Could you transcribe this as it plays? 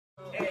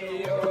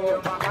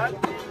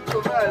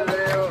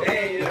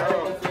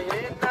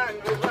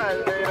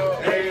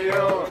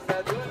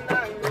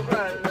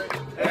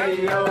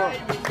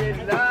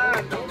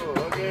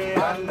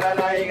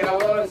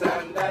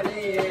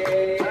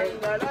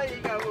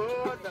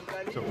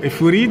If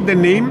we read the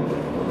name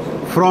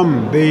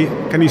from the,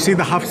 can you see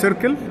the half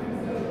circle?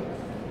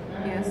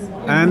 Yes.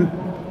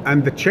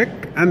 And the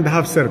check and the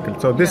half circle.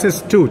 So this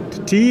is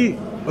Tut,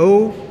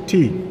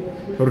 T-O-T,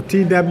 or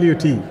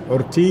T-W-T,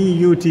 or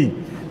T-U-T,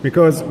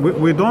 because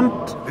we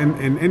don't,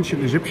 in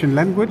ancient Egyptian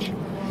language,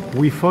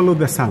 we follow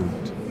the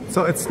sound.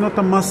 So it's not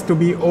a must to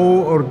be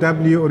O or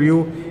W or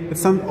U,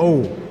 it's an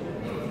O,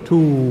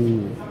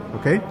 Tu,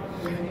 okay?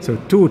 So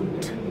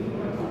Tut,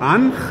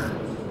 Ankh,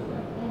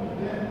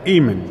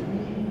 Iman.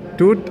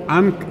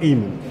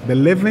 Tutankhamun, the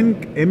living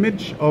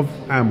image of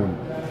Amun.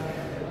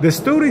 The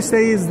story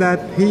says that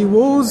he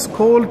was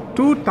called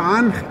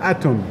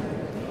Tutankhamun,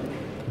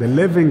 the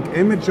living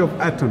image of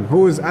Aton.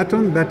 Who is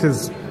Aton? That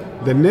is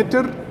the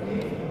knitter,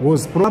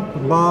 was brought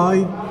up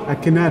by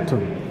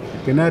Akhenaten.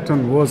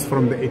 Akhenaten was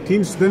from the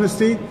 18th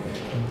dynasty,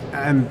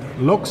 and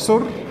Luxor,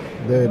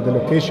 the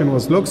location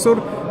was Luxor.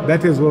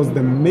 That was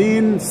the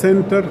main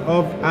center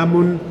of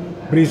Amun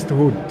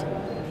priesthood.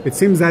 It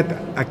seems that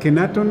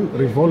Akhenaten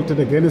revolted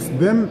against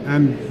them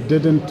and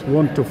didn't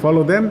want to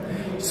follow them,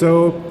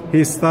 so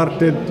he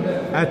started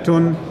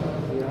Aton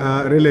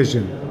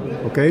religion.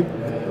 Okay,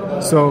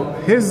 so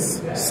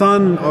his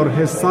son or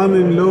his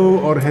son-in-law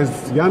or his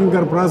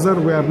younger brother,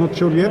 we are not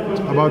sure yet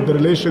about the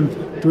relation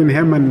between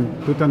him and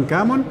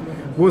Tutankhamun,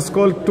 was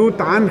called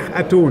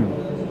Tutankhamun.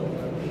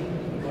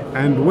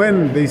 And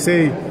when they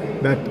say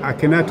that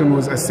Akhenaten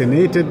was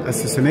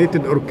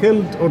assassinated or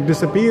killed or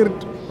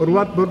disappeared, or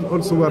what, but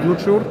also we are not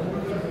sure,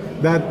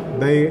 that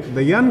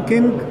the young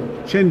king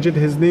changed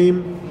his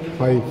name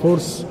by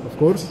force, of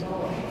course,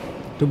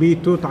 to be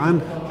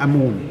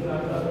Tutankhamun,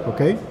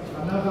 okay,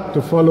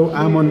 to follow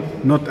Amun,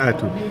 not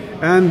Aton.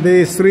 And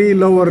the three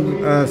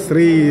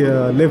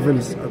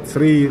levels,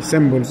 three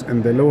symbols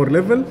in the lower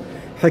level,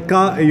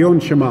 Hika Iyon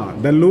Shema,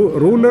 the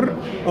ruler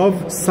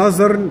of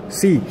southern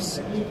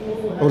Thebes,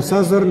 or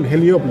southern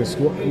Heliopolis,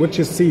 which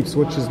is Thebes,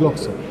 which is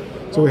Luxor.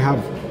 So we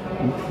have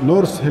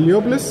North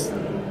Heliopolis,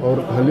 or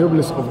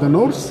Heliopolis of the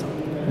north.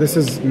 This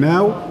is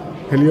now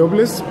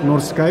Heliopolis,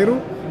 North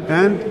Cairo,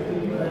 and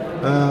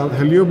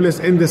Heliopolis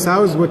in the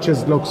south, which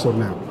is Luxor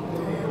now.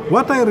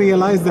 What I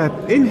realized that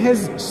in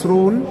his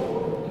throne,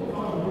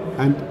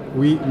 and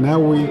we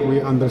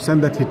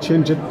understand that he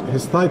changed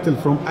his title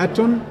from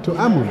Aton to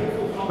Amun,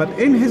 but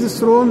in his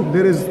throne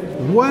there is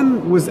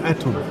one with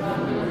Aton,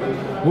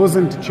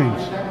 wasn't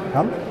changed.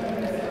 Huh?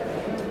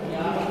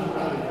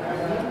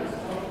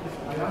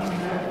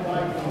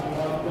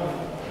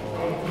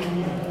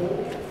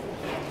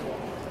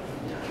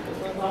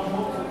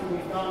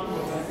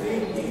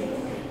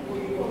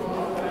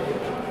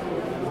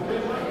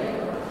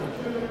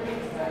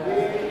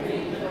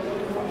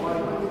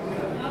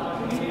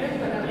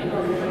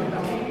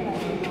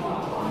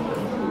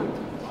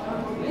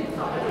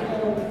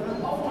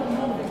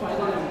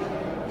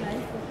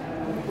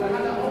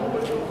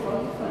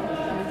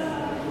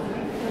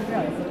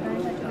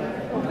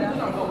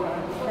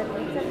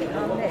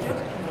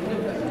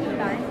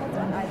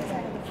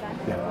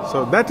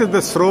 So that is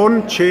the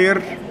throne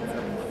chair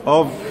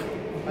of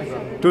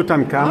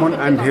Tutankhamun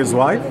and his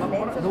wife.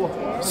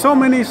 So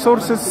many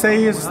sources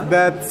saying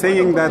that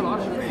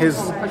his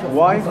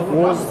wife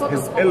was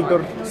his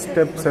elder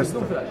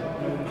stepsister,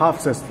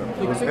 half-sister,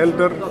 his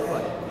elder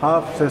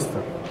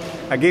half-sister.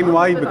 Again,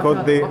 why?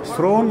 Because the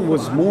throne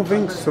was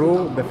moving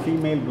through the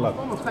female blood,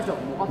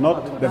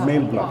 not the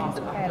male blood.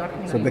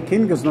 So the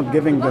king is not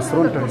giving the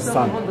throne to his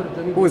son.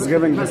 Who is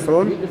giving the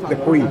throne? The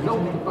queen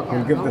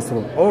will give the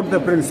throne. Or the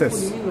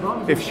princess,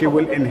 if she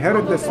will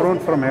inherit the throne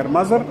from her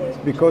mother,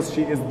 because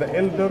she is the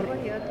elder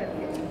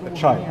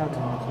child.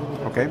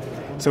 Okay?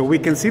 So we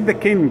can see the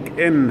king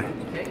in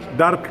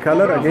dark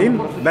color again,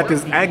 that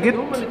is agate,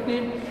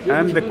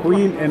 and the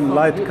queen in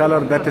light color,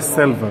 that is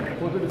silver.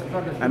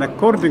 And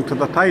according to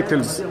the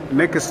titles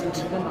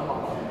next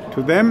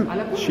to them,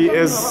 she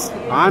is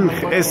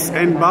Ankh Es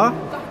Enba,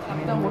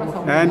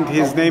 and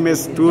his name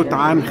is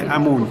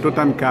Tutankhamun.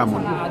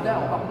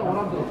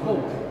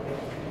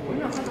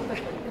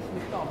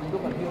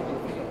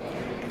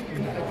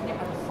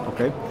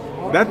 Okay,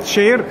 that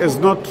chair is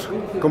not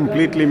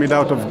completely made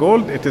out of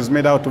gold. It is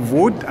made out of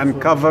wood and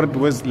covered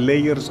with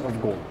layers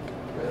of gold.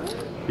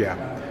 Yeah,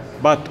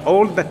 but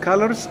all the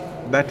colors,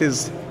 that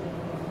is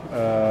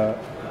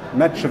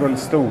natural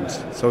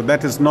stones, so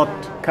that is not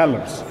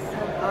colors.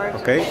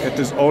 Okay, it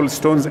is all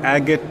stones,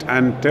 agate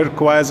and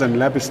turquoise and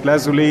lapis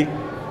lazuli.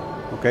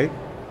 Okay.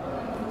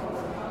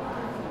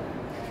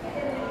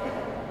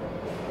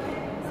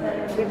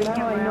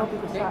 Now I know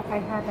because I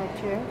had a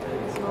chair, a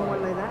small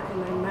one like that,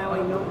 and now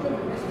I know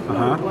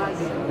what it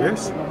was.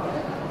 Yes.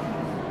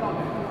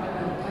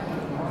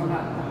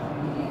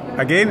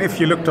 Again, if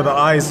you look to the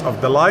eyes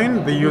of the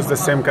lion, they use the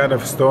same kind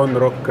of stone,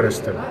 rock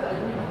crystal.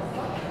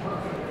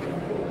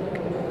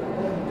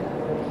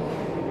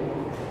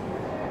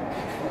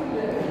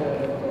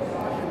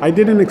 I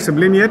didn't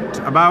explain yet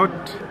about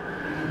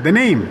the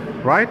name,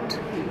 right?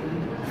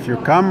 If you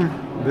come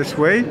this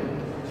way,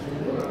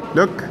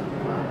 look,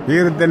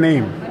 here is the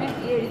name.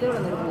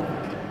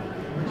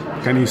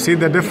 Can you see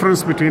the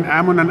difference between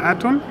Amun and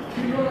Atun?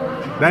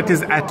 That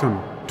is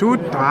Atun.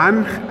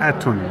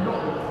 Tutankhamun.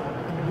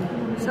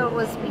 So it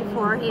was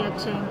before he had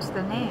changed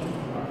the name.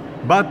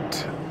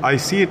 But I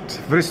see it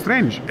very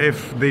strange.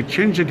 If they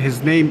changed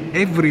his name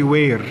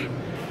everywhere,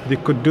 they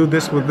could do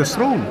this with the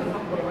throne.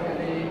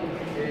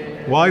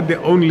 Why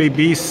the only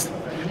beast?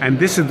 And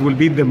this will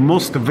be the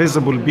most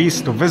visible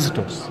beast to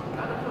visitors.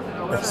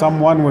 If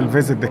someone will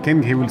visit the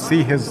king, he will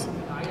see his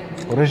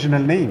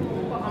original name.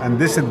 And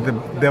this is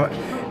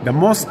the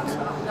most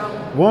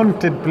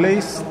wanted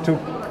place to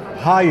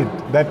hide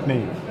that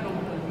name.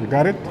 You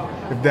got it?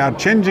 If they are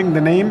changing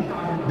the name,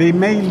 they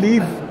may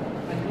leave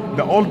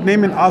the old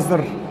name in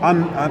other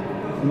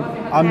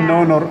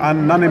unknown or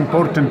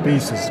non-important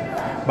pieces.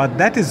 But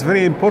that is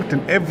very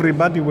important.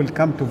 Everybody will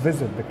come to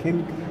visit. The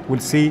king will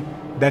see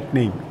that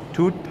name,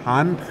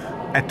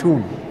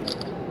 Tutankhamun.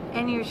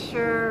 And you're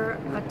sure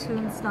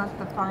Atun's not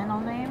the final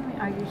name?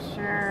 Are you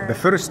sure? The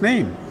first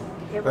name.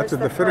 That's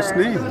the first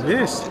name,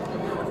 yes.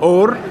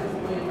 Or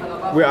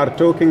we are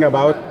talking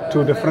about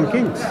two different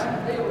kings.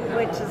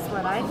 Which is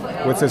what I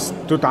think. Which is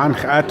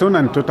Tutankhamun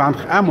and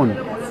Tutankhamun.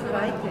 That's what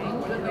I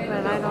think,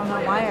 but I don't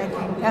know why I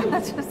think that.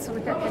 That's just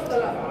weird.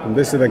 And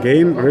this is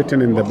again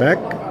written in the back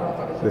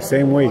the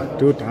same way,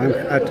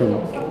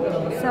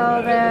 Tutankhamun.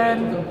 So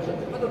then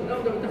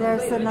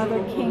there's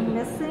another king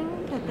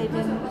missing that they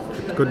didn't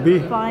Could be.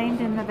 find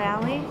in the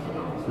valley.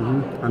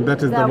 And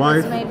that is That the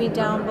wife. was maybe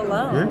down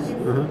below. Yes.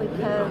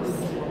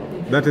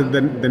 Because That is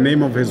the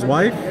name of his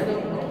wife.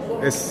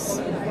 Is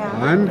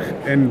Anh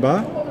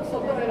Enba.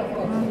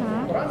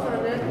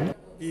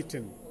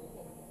 Eaten.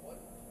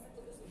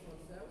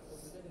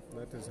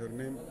 That is her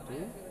name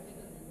too.